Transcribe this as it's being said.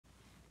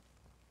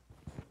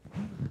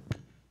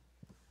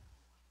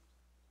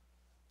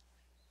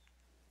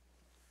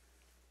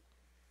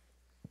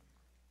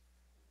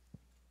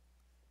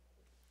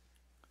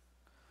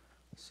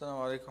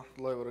Assalamu alaikum wa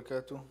rahmatullahi wa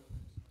barakatuh.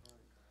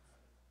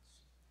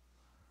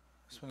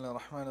 Bismillah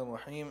ar-Rahman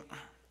ar-Rahim.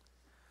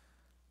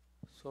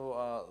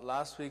 So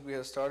last week we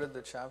had started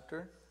the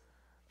chapter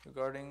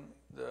regarding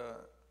the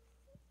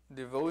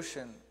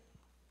devotion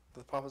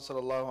that the Prophet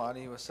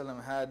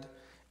ﷺ had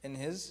in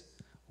his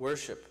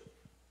worship.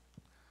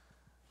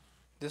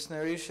 This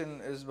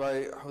narration is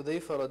by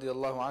Hudayfa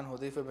radiallahu anhu,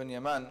 Hudayfa bin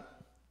Yaman.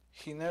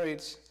 He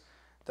narrates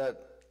that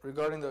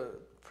regarding the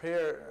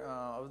prayer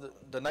of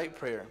the night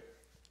prayer,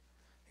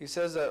 he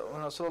says that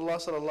when Rasulullah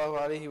sallallahu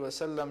alayhi wa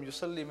sallam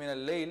yusalli min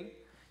al-layl,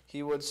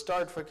 he would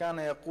start فَكَانَ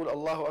يَقُولُ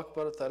اللَّهُ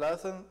أَكْبَرُ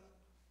ثَلَاثًا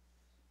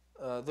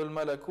ذُو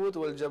الْمَلَكُوتِ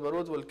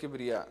وَالْجَبَرُوتِ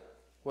وَالْكِبْرِيَاءِ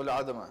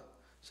وَالْعَظَمَةِ.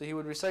 So he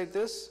would recite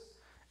this,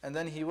 and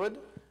then he would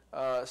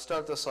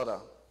start the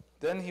salah.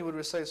 Then he would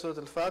recite Surah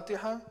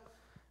Al-Fatiha,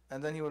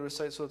 and then he would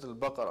recite Surah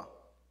Al-Baqarah,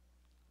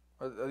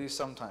 or at least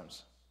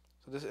sometimes.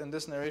 So in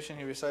this narration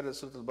he recited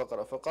Surah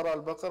Al-Baqarah.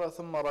 فَقَرَأَ الْبَقَرَةَ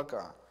ثُمَّ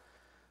رَكَعَ.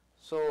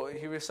 So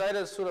he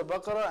recited Surah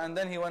Baqarah and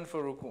then he went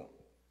for ruku.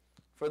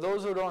 For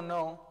those who don't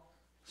know,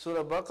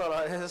 Surah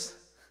Baqarah is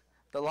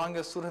the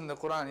longest surah in the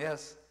Quran,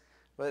 yes.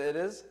 But it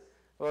is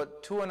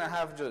about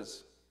 2.5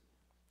 juz.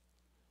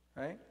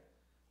 Right?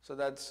 So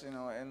that's, in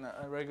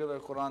a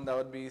regular Quran that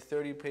would be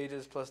 30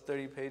 pages plus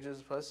 30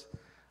 pages plus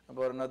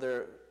about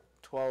another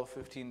 12,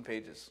 15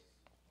 pages.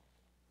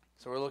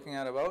 So we're looking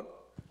at about,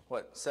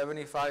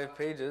 75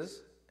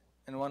 pages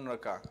in one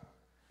rak'ah.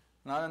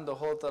 Not in the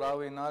whole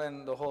Taraweeh, not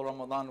in the whole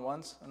Ramadan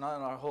once, not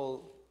in our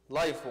whole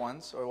life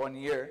once or 1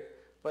 year,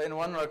 but in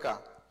one rak'ah.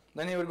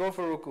 Then he would go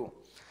for ruku.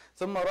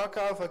 ثُمَّ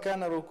رَكَعَ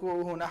فَكَانَ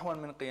رُكُوعُهُ نَحْوًا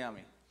مِنْ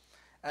قِيَامِ.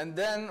 And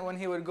then when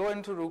he would go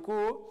into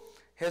ruku,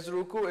 his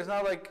ruku is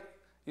not like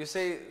you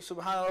say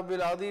Subhana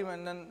Rabbil Azim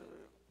and then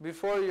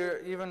before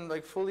you're even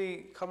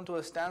fully come to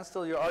a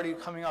standstill, you're already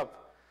coming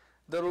up.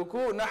 The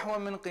ruku نَحْوًا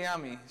مِنْ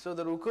قِيَامِ. So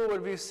the ruku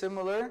would be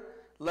similar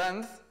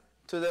length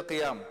to the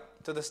qiyam,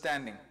 to the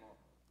standing.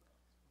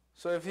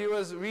 So if he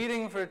was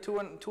reading for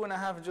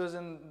 2.5 juz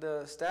in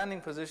the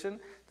standing position,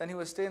 then he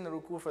would stay in the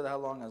ruku for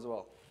that long as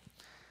well.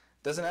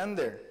 Doesn't end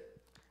there.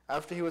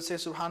 After he would say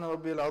Subhana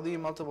Rabbil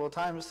Azim multiple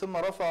times, ثُمَّ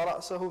رَفَعَ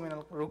رَأْسَهُ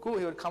مِنَ الرُّكُوعِ,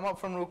 he would come up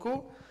from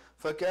ruku,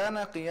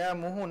 فَكَانَ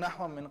قِيَامُهُ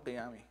نَحْوًا مِنْ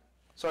قِيَامِ.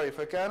 Sorry,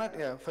 فَكَانَ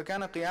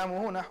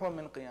قِيَامُهُ نَحْوًا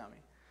مِنْ قِيَامِ.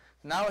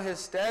 Now his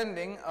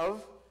standing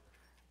of,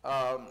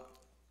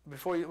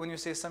 when you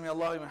say Sami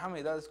Allahu liman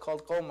hamid, that is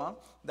called qawma,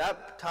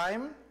 that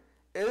time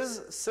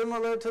is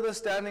similar to the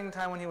standing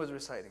time when he was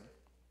reciting.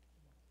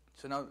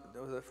 So now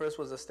the first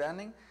was the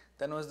standing,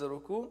 then was the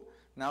ruku,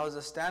 now is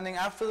the standing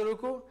after the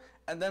ruku,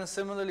 and then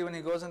similarly when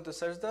he goes into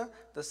sajda,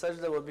 the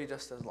sajda will be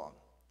just as long.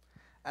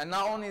 And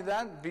not only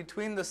that,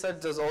 between the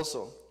sajdas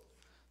also.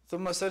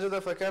 ثُمَّ سَجَدَ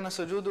فَكَانَ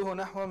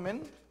سُجُودُهُ نَحْوًا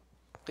مِنْ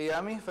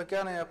قِيَامِهِ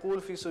فَكَانَ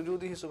يَقُولُ فِي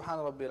سُجُودِهِ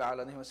سُبْحَانَ رَبِّ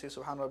الْعَالَى. And he would say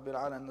سُبْحَانَ رَبِّ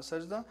الْعَالَى in the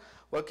sajda.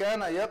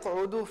 وَكَانَ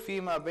يَقْعُدُ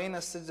فِي مَا بَيْنَ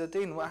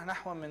السَّجْدَتَيْنِ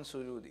وَنَحْوًا مِنْ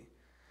سُجُودِهِ.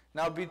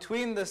 Now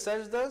between the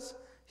sajdas,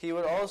 he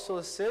would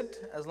also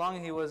sit as long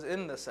as he was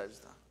in the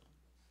sajda.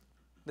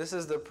 This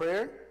is the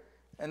prayer,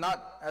 and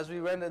not as we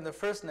read in the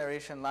first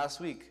narration last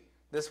week.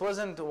 This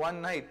wasn't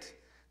one night.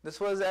 This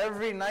was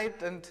every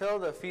night until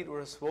the feet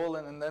were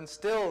swollen, and then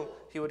still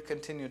he would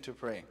continue to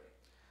pray.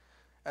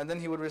 And then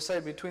he would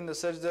recite between the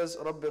sajdas,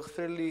 رَبِّ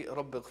اغْفِرْ لِي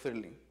رَبِّ اغْفِرْ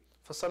لِي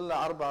فَصَلَّ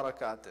أَرْبَعَ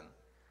رَكَعَةٍ.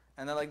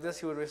 And then like this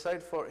he would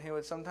recite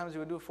sometimes he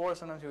would do 4,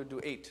 sometimes he would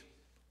do 8.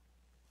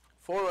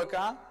 4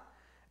 rak'ah.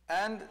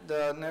 And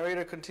the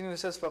narrator continues,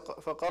 says,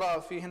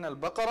 فَقَرَأَ فِيهِنَّ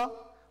الْبَقَرَةِ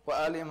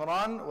وَآلِ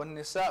إِمْرَانِ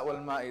وَالنِّسَاءِ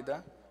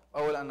وَالْمَائِدَةِ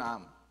أو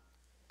الْأَنْعَامِ.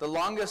 The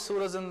longest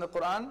surahs in the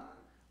Quran,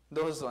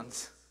 those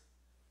ones.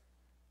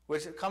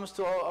 Which comes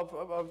to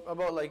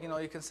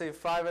about you can say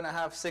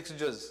 5.5, 6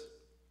 juz.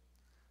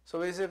 So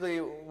basically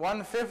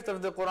 1/5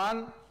 of the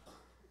Quran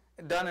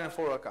done in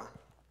 4 rak'ah.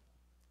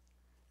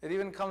 It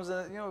even comes,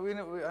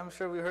 I'm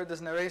sure we heard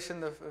this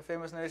narration, the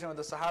famous narration with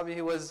the Sahabi.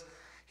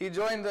 He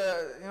joined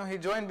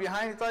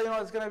behind. He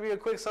thought, it's going to be a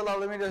quick salah.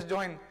 Let me just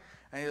join.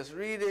 And he was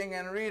reading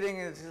and reading.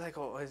 And he's like,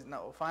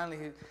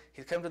 finally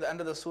he came to the end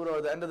of the surah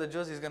or the end of the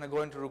juz. He's going to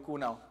go into ruku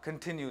now.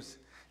 Continues.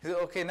 He said,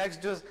 okay, next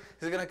juz.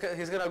 He's going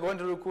to go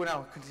into ruku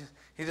now. Continues.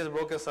 He just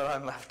broke his salah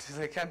and left. He's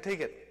like, can't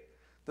take it.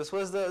 This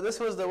was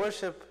the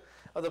worship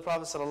of the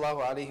Prophet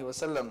sallallahu alaihi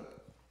wasallam.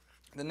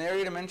 The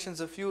narrator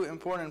mentions a few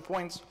important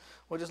points.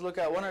 We'll just look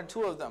at 1 or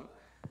 2 of them.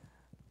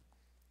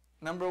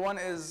 Number 1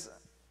 is,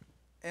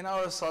 in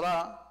our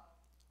salah,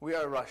 we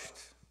are rushed.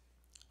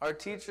 Our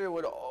teacher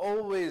would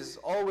always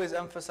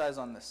emphasize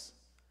on this.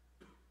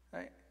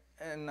 Right?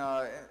 And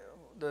our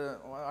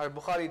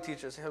Bukhari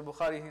teacher, Sahih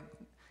Bukhari,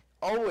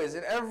 always,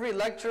 in every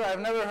lecture, I've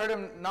never heard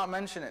him not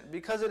mention it,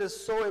 because it is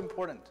so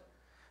important.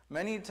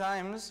 Many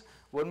times,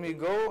 when we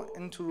go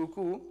into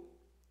ruku,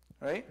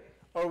 right,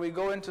 or we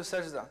go into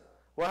sajda,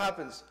 what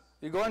happens?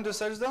 You go into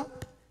sajda,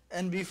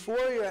 and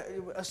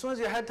as soon as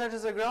your head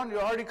touches the ground,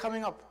 you're already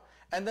coming up.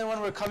 And then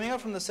when we're coming up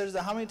from the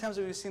sajda, how many times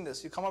have we seen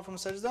this? You come up from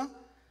sajda,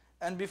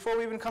 and before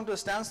we even come to a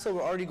standstill,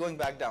 we're already going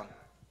back down.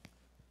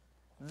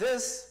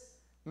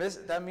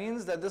 That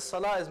means that this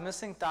salah is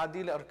missing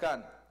ta'dil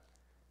arkan.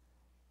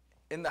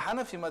 In the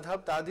Hanafi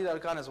madhab, ta'dil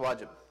arkan is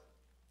wajib.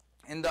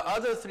 In the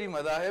other three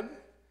madhahib,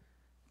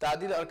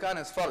 ta'dil arkan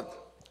is fard.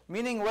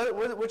 Meaning,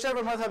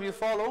 whichever madhab you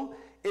follow,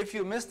 if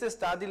you miss this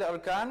ta'dil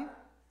arkan,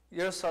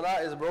 your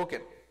salah is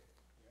broken.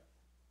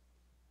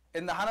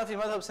 In the Hanafi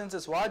madhab, since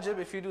it's wajib,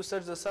 if you do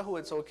sajda sahu,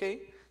 it's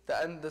okay.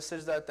 The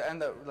sajda at the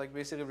end that like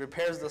basically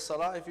repairs the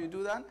salah, if you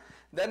do that,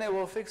 then it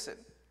will fix it.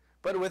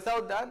 But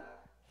without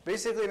that,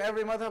 basically in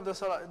every madhab,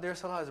 their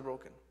salah is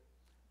broken.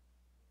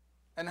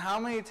 And how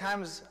many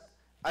times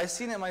I've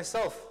seen it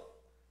myself.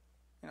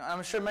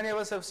 I'm sure many of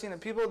us have seen it.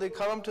 People, they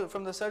come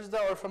from the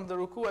sajda or from the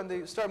ruku and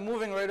they start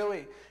moving right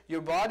away. Your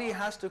body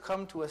has to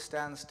come to a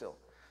standstill.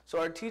 So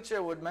our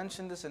teacher would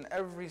mention this in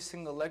every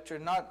single lecture.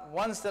 Not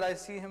once did I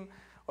see him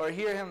or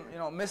hear him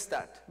miss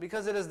that.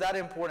 Because it is that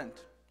important.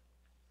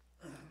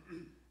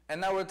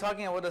 And now we're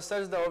talking about a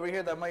sajda over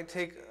here that might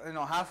take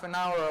half an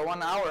hour or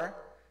 1 hour.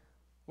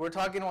 We're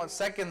talking about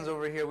seconds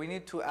over here. We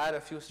need to add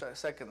a few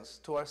seconds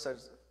to our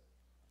sajda.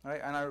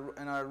 Right?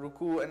 And our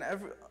ruku and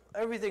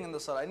everything in the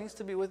salah. It needs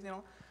to be with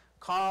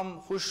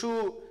calm,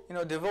 khushu,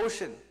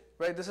 devotion.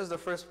 Right? This is the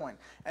first point.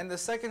 And the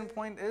second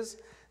point is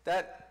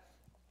that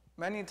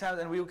many times,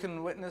 and we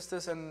can witness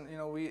this, and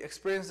we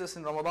experience this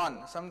in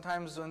Ramadan.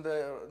 Sometimes when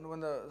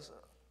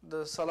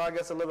the salah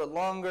gets a little bit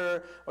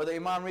longer, or the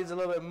imam reads a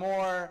little bit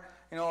more,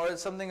 or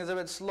something is a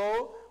bit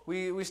slow,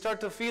 we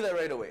start to feel it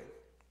right away.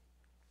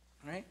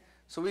 Right?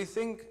 So we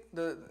think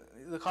the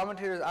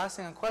commentator is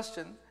asking a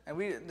question, and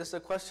this is a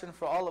question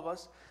for all of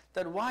us,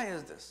 that why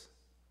is this?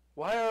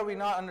 Why are we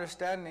not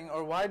understanding,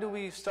 or why do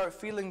we start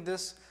feeling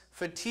this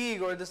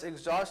fatigue or this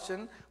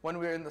exhaustion when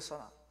we're in the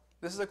salah?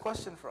 This is a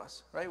question for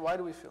us, right? Why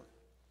do we feel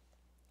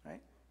it?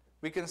 Right?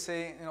 We can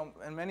say,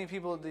 and many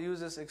people, they use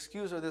this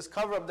excuse or this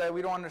cover-up that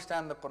we don't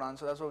understand the Quran,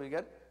 so that's what we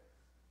get.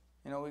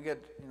 We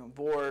get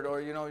bored,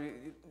 or you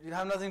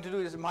have nothing to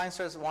do, your mind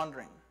starts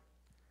wandering.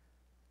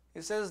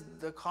 It says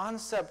the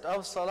concept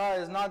of salah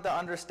is not the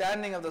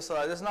understanding of the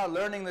salah. It's not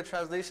learning the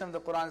translation of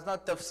the Quran. It's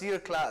not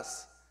tafsir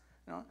class.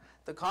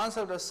 The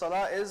concept of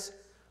salah is,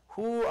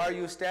 who are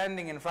you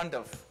standing in front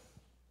of?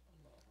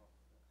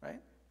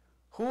 Right?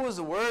 Whose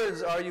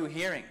words are you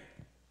hearing?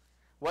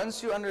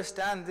 Once you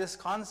understand this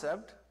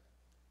concept,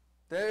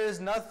 there is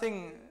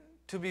nothing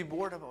to be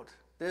bored about.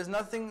 There is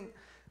nothing,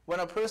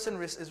 when a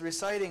person is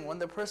reciting, when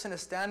the person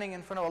is standing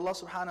in front of Allah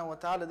subhanahu wa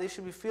ta'ala, they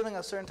should be feeling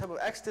a certain type of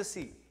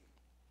ecstasy.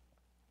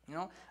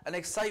 An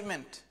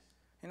excitement.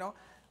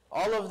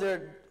 All of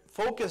their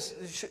focus,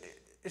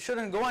 it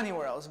shouldn't go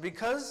anywhere else,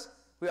 because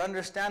we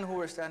understand who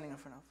we're standing in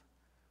front of.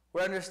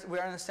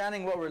 We're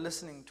understanding what we're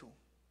listening to.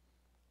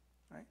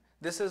 Right?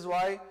 This is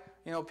why,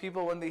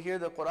 people, when they hear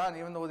the Quran,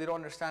 even though they don't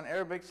understand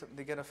Arabic,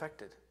 they get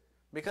affected.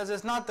 Because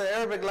it's not the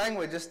Arabic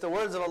language, it's the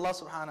words of Allah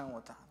subhanahu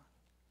wa ta'ala.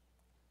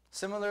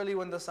 Similarly,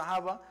 when the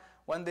Sahaba,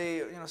 when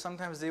they,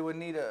 sometimes they would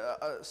need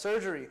a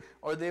surgery,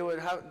 or they would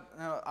have,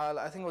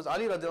 I think it was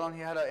Ali radiallahu anhu,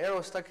 he had an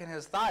arrow stuck in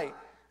his thigh,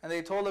 and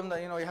they told him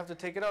that, you have to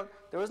take it out.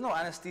 There was no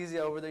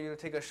anesthesia over there, you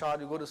take a shot,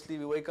 you go to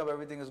sleep, you wake up,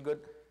 everything is good.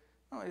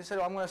 No, he said,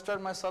 I'm going to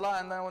start my salah,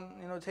 and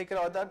then, take it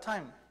out at that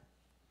time.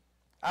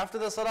 After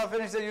the salah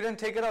finished, he said, you didn't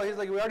take it out. He's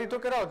like, we already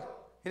took it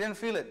out. He didn't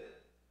feel it.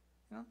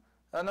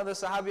 Another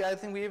Sahabi, I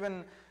think we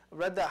even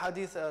read that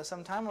hadith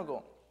some time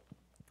ago,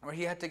 where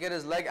he had to get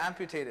his leg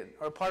amputated,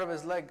 or part of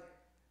his leg.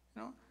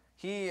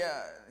 He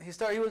was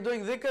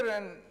doing dhikr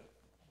and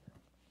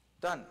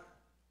done.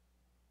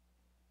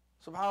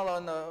 SubhanAllah,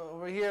 and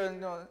over here,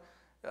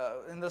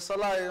 in the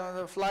salah,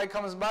 the fly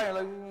comes by,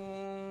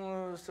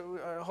 and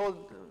the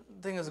whole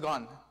thing is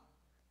gone.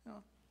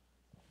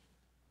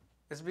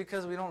 It's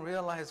because we don't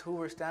realize who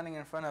we're standing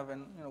in front of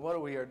and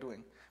what we are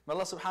doing. May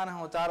Allah subhanahu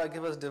wa ta'ala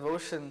give us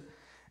devotion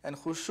and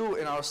khushu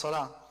in our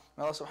salah.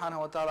 May Allah subhanahu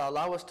wa ta'ala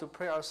allow us to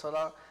pray our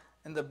salah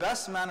in the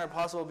best manner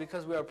possible,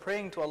 because we are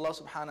praying to Allah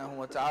subhanahu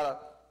wa ta'ala.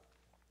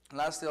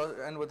 Lastly, I'll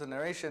end with a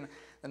narration.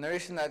 The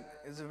narration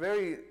that is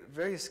very,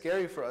 very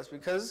scary for us,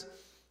 because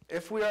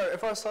if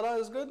our salah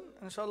is good,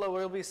 inshallah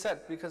we'll be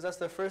set, because that's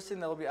the first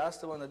thing that will be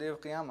asked about on the day of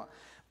Qiyamah.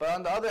 But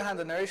on the other hand,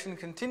 the narration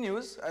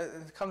continues.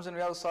 It comes in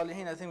Riyadh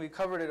Salihin. I think we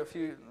covered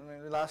it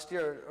last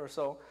year or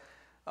so.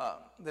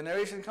 The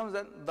narration comes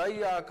that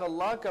ضَيَّعَكَ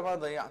اللَّهُ كَمَا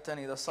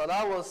ضَيَّعْتَنِي. The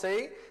salah will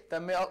say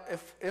that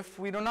if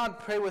we do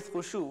not pray with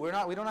khushu,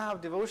 we don't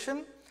have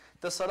devotion,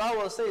 the salah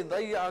will say,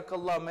 ضَيَّعَكَ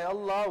اللَّهُ, may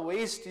Allah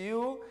waste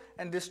you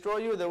and destroy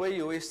you the way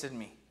you wasted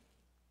me.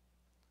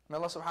 May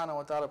Allah subhanahu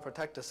wa ta'ala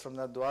protect us from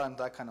that dua and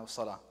that kind of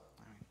salah.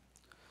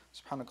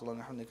 سبحانك اللهم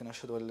وبحمدك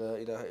نشهد أن لا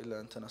إله إلا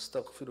أنت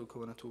نستغفرك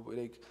ونتوب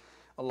إليك.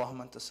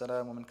 اللهم أنت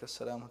السلام ومنك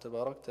السلام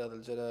وتباركت يا ذا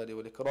الجلال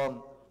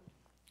والإكرام.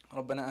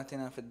 ربنا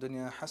آتنا في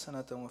الدنيا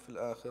حسنة وفي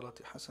الآخرة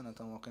حسنة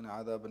وقنا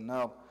عذاب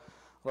النار.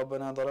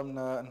 ربنا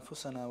ظلمنا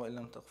أنفسنا وإن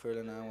لم تغفر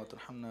لنا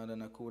وترحمنا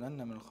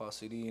لنكونن من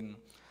الخاسرين.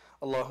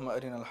 اللهم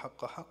أرنا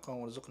الحق حقا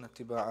وارزقنا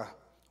اتباعه،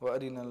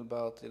 وأرنا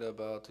الباطل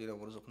باطلا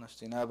وارزقنا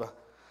اجتنابه.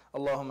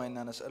 اللهم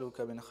إنا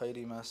نسألك من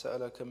خير ما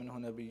سألك منه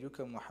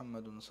نبيك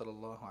محمد صلى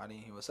الله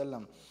عليه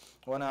وسلم،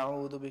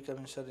 ونعوذ بك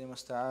من شر ما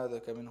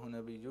استعاذك منه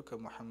نبيك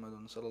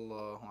محمد صلى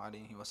الله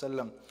عليه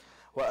وسلم.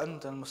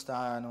 وأنت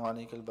المستعان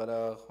وعليك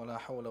البلاغ ولا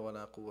حول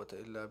ولا قوة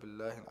إلا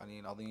بالله العلي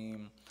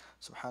العظيم.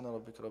 سبحان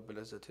ربك رب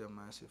العزة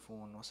عما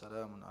يصفون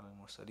وسلام على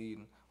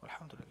المرسلين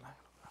والحمد لله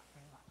رب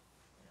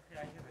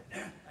العالمين.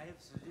 I have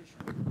a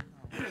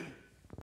suggestion.